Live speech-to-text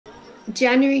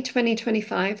January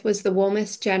 2025 was the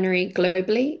warmest January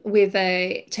globally, with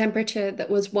a temperature that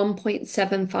was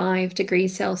 1.75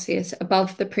 degrees Celsius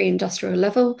above the pre-industrial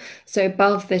level, so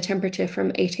above the temperature from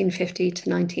 1850 to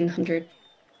 1900.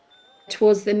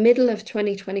 Towards the middle of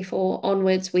 2024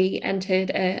 onwards, we entered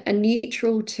a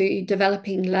neutral to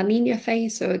developing La Nina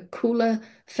phase, so a cooler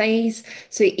phase.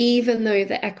 So even though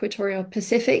the equatorial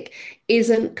Pacific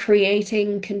isn't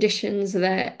creating conditions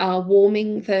that are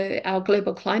warming our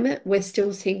global climate, we're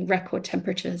still seeing record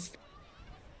temperatures.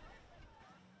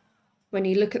 When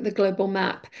you look at the global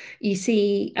map, you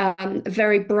see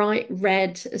very bright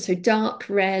red, so dark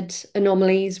red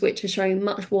anomalies, which are showing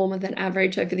much warmer than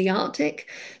average over the Arctic.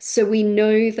 So we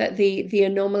know that the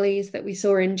anomalies that we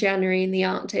saw in January in the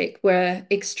Arctic were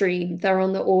extreme. They're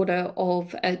on the order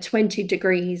of 20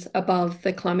 degrees above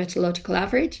the climatological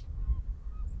average.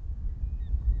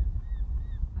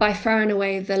 By far and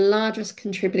away, the largest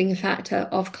contributing factor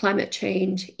of climate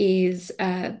change is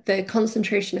the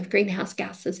concentration of greenhouse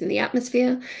gases in the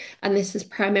atmosphere. And this is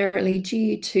primarily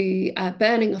due to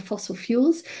burning of fossil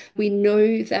fuels. We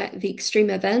know that the extreme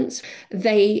events,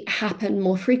 they happen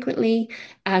more frequently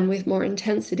and with more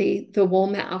intensity, the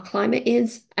warmer our climate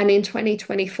is. And in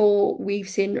 2024, we've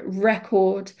seen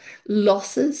record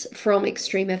losses from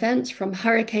extreme events, from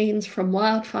hurricanes, from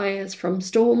wildfires, from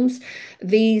storms.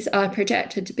 These are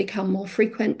projected to become more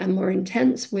frequent and more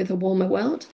intense with a warmer world.